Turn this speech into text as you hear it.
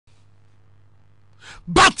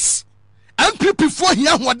But MPP for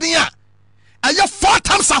here hoden a 4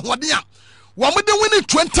 times ahoden a wo mo de win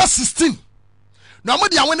 2016 na mo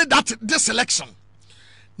de win that this election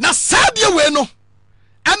na sadie we no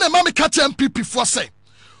ana ma me catch MPP for say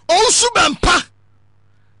Owusu Bempah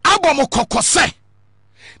abomo kokose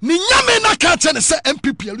ni nyame na catch ne say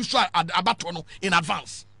MPP eluso abato no in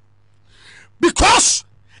advance because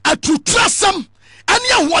atutrasam ani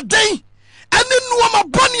ahoden ani nuoma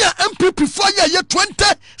boni a MPP for year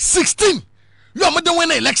 2016 you am the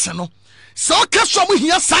win election no so keso mo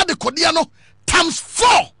hia sade kodea no times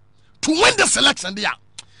 4 to win this election there,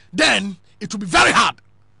 then it will be very hard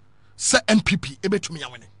say MPP ebetumi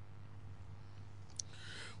awene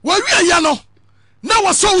wa wi ya no na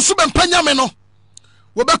waso Owusu Bempah nyame no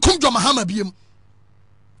wo be kumdwo mahama biem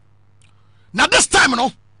na this time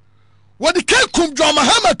no what the kumdwo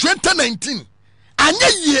mahama 2019 anya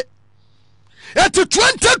yie at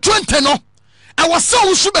 2020 no I was so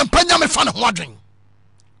Owusu Bempah nyame fa ne ho adwen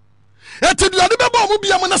at duade beba mo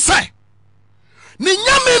bia mo na sai ni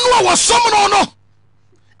nyame no awosom no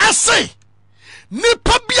I say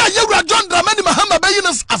nipa bia yewura John Dramani Mahama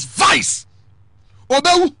bayinas as vice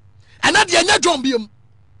obewu ana de anya John biem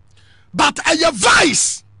but aye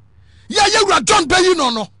vice yewura John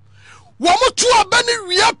bayino no wo mo to abani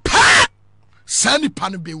wie pa sani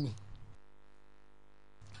pan bewu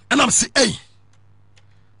and I'm say hey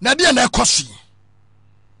na de na ekosi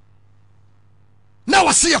na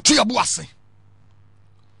wase ye to yebo ase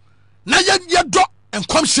na ye do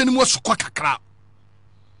enkomhye ni mu sokọ kakra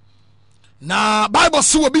na Bible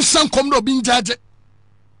say obi sankom na obi njaje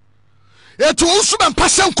eto Owusu Bempah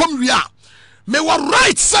sankom wi a me wa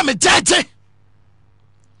right say me jaje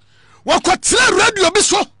wakotre radio bi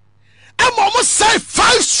so emo mo say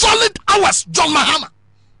 5 solid hours John Mahama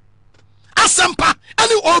asempa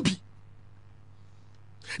any obi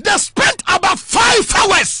they spent about 5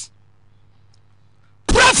 hours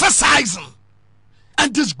prophesying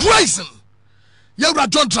and disgracing yewura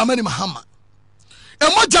John Dramani Mahama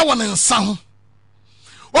emoja won nsa ho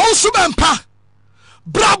Owusu Bempah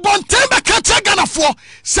brabonten be kacha ganafo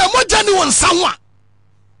se moja ni won nsa ho a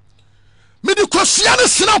me di kwasua ne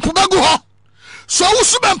snap begu ho so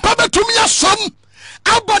Owusu Bempah betumi asom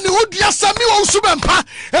abone hodua sami Owusu Bempah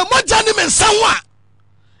emoja ni me nsa ho a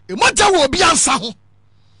emoja wo obi ansa ho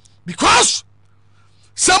because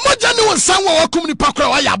se moja ni won nsa ho wakum ni pakora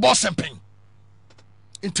wa ya boss empen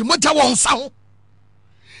enti moja won nsa ho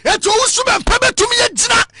eto Owusu Bempah betumi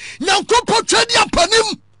yegina nyankopɔ twadi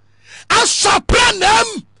ampanim asapra nam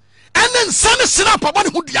ene nsa ne sina pabɔ ne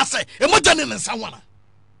hodua sɛ emoja ne nsa ho ana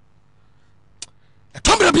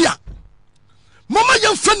etombre bia mama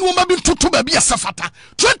yemfa ne woma bi ntoto ba bia sefata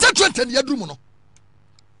 2020 ne yaduru mu no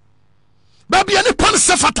ba bia ne pan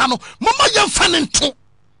sefata no mama yemfa ne nto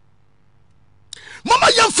mama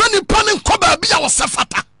yemfa ne pan nkɔ ba bia wo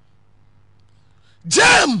sefata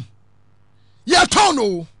jam ya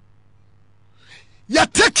tono ya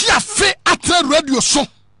take ya fe atra radio so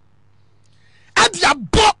adia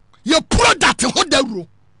bo ya product ho dawro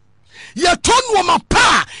ya tonu ma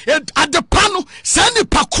pa adepano sani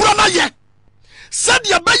pakura na ye said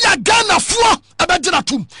ya be ya Ghana fo abegina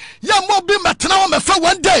tum ya mo bi metena wo mefa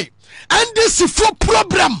one day and this for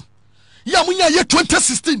program ya munya ye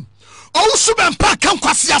 2016 Owusu Bempah kan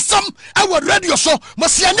kwase asam awo radio so mo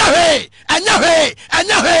se anya hwe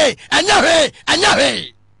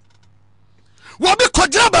wo bi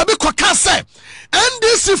kodira ba bi koka se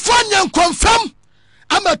NDC fo anya confirm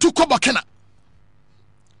ama tu ko bokena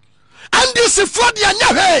NDC fo de anya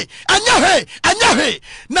hwe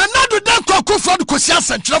na nadu dan ko fo de kosi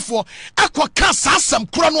asantrefo akoka sasam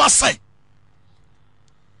kro no ase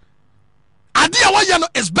ade a waye no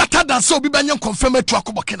is better than so obi banya confirm atu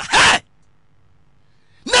akobokena hey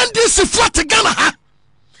NDC fo te Ghana ha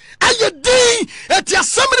aye din eti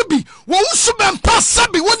asamre bi wo Owusu Bempah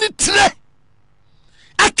sabi woni tire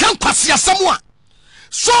akan kwase asam a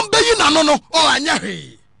so mbeyi na no anya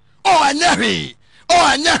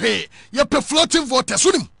hwe ye pe floating voters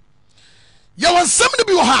unim ye won samne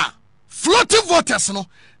bi wo ha floating voters no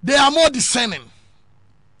they are more discerning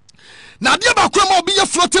na dia ba kwa ma obi ye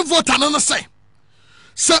floating voter no say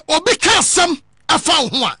se obi ka asam afa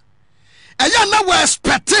ho a eya na we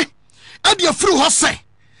expect e dia free ho say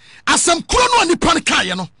asam kuro no nipa ne ka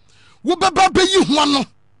ye no wo beba beyi ho no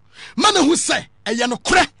ma na hu say eya no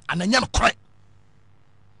kore ananya no kore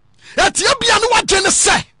etia bia no wadwe ne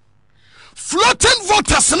say floating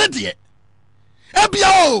voters ne de ebia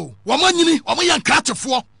o wo manyini wo yan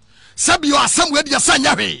kratefo sabio asam we de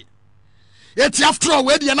sanya hwe eti after all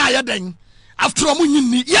we de na ayeden after all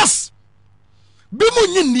munyini yes bi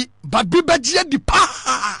munyini but bi bagie di pa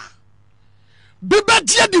bi be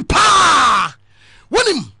dia di pa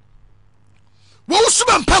wonim Owusu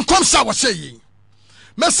Bempah kom sa wo say yi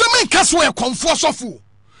meseme nkaso ye konfo sofo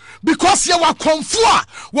because ye wa konfo a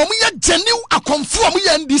wo mu ye geniw akonfo a mu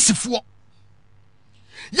ye ndisifo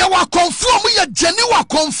ye wa konfo a mu ye geniw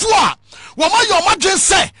akonfo a wo ma ye omadwen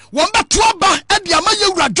se wo mbeto aba e dia ma ye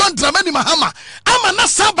wura John Dramani Mahama ama na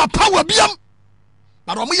saba power biam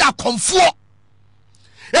but wo mu ye akonfo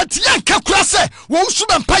etia nkakura se Owusu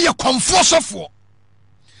Bempah ye konfo sofo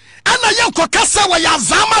ana ye nkoka se wo ya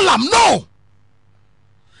zamalam no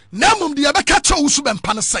namum de yabeka cha Owusu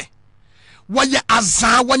Bempah ne se wo ye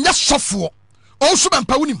azan wo nya sofo Owusu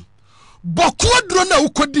Bempah wonim boko aduro na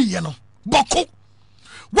ukodi ye no boko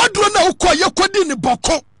waduro na ukoye kodi ni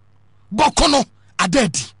boko no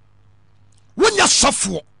adadi wonya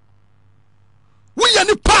sofo woye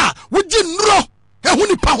ni pa wogi nro ehu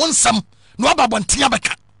ni pa ho nsam no ababontia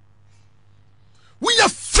beka woye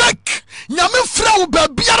fake nyame fra wo ba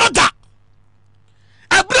biara da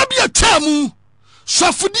abra bia tamu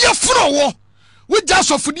sofudie fro wo wogya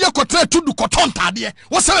sofudie kotra tudu kotontade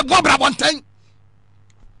wo se bo bra bontan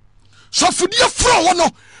sofudie fro wo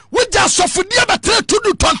no wogya sofudie betre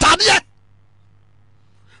tudu tontade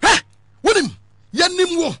wonim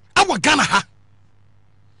yanim wo awa Ghana ha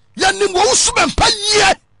yanim wo Owusu Bempah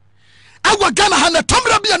ye awa Ghana ha na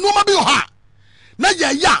tomra bia no ma bi ha na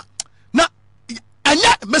ya na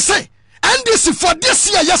anya me say NDC for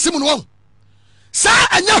this year yasim no sa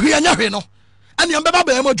anya hwe no ani ambeba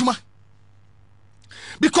ba adwuma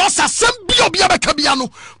because asem bi obi abeka bia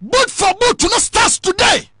no boot for boot to no starts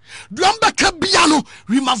today do ambeka bia no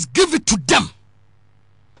we must give it to them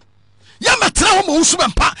ya metra ho Owusu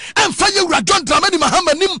Bempah emfa ye wura John Dramani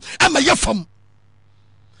Mahama nim ema ye fam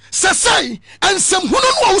sesai ensem hunu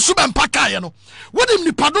no Owusu Bempah kaye no wodim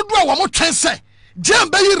nipa dodo a wo mo twen se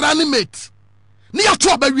jemba yi running mate ni ya to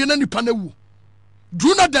abawie na nipa na wu do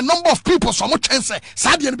you know the number of people so mo twen se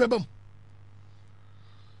sa de ne bebam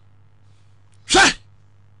hwe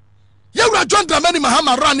ye wura John Dramani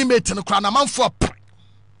Mahama running mate no kra na manfo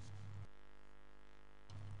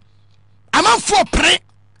pre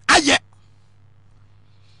aye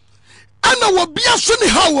ana wo bia so ni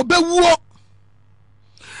ha wo bewuo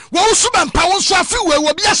wo Owusu Bempah won so afi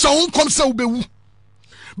wo bia so won se wo bewu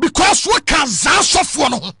because wo ka za sofo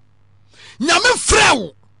no ho nyame frɛ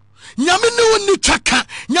wo nyame ne woni twaka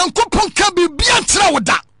nyankopon ka bibia ntra wo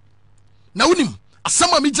da na wonim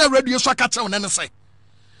asɛm a megya radio so aka kyerɛ wo ne sɛ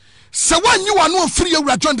sɛ wanyi wano afiri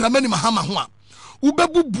wura John Dramani Mahama ho a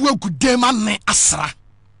wobebubu agudem ane asra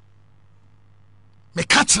me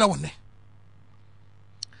ka kyerɛ wo ne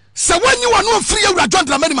sɛ wanyi wano afiri wura John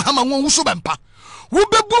Dramani Mahama ho Owusu Bempah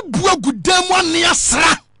wobebubu agudem ane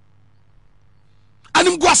asra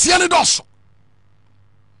anim guasia ne doso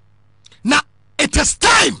na it is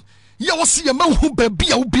time ye wo se ye ma hu ba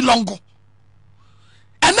bia wo belongo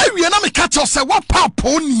ana wie na me ka kyerɛ sɛ wo pa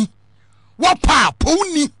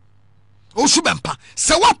poni Owusu Bempah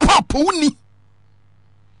sɛ wo pa poni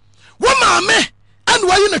wo maame anu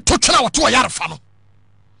ayi ne totwena wo to yarefa no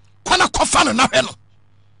kwana kofa no na hwe no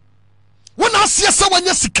wo na asie sɛ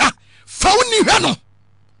wanya sika fa woni hwe no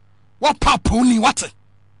wo pa poni wate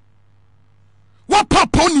wo pa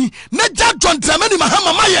poni na ja John Dramani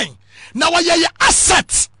Mahama mayen na waye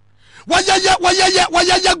asset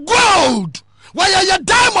waye gold waye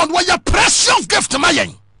diamond waye precious gift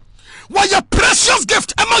mayen waye precious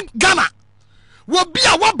gift among Ghana wo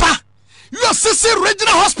bia waba UCC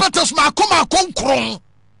regional hospitals ma konkron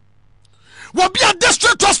wo bia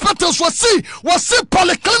district hospitals wo see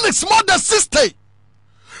polyclinics more than 60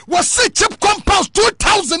 wo see cheap compounds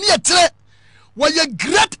 2000 yetre waye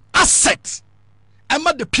great asset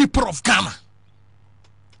among the people of Ghana.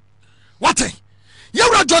 What?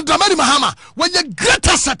 Yewura John Dramani Mahama when you great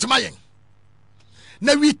asset mayen.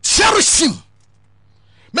 Na we cherish him.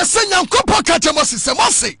 Me say nyankopon ka che Moses se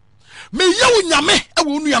Moses me yewu nyame e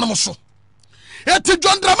wo nuanom so. Eti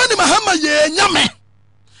John Dramani Mahama ye nyame.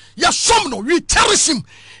 Ya som no we cherish him.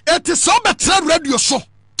 Eti so betra radio so.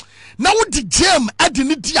 Na wo di jam adi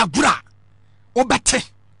ni di agura. Obete.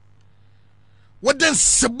 Woden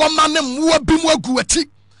seboma ne muwa bimu aguati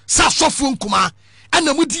sa sofo nkuma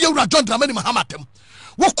ana mudi yewura John Dramani Mahama tem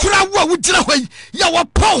wo kura wo wujira hoi ya wo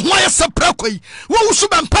pon ho ayese prakoi wo Owusu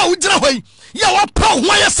Bempah wujira hoi ya wo pon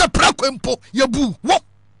ho ayese prakoi mpo yebu wo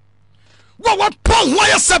pon ho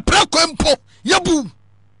ayese prakoi mpo yebu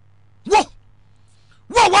wo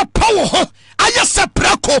pon ho ayese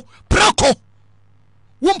prako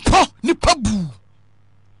wo mpo ni pabu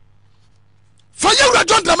fa yewura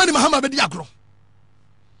John Dramani Mahama be di agro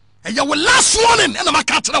eya wo last warning and ma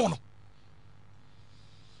ka tire wo no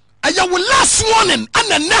eya wo last warning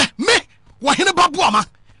and na me Oheneba boama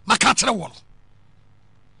maka kire wo no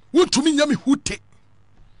wontumi nyame hute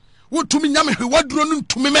wontumi nyame hwaduro no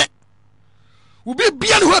ntumi me ubi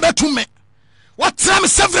bia ne ho betume watra me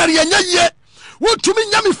several yenye wontumi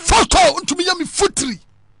nyame photo wontumi nyame futri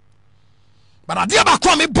baradia ba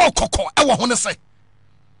kwa me bɔ kokɔ ɛwɔ ho ne sɛ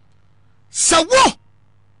wo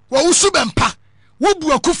Owusu Bempah wo bu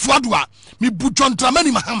akufo ado a me bu John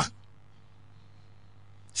Dramani Mahama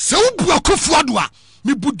sɛ wo bu akufo ado a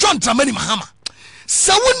me bu John Dramani Mahama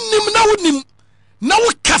sɛ wonim na wo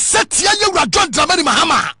cassette ya yewura John Dramani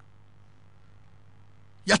Mahama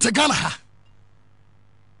yɛte Ghana ha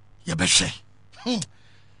yɛbɛhwɛ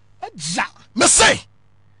aja me say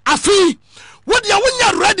afi wo dia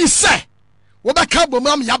wonya ready say wo bɛka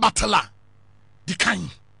bomam ya batela di kan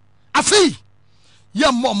afi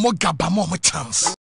ye mo gaba mo chance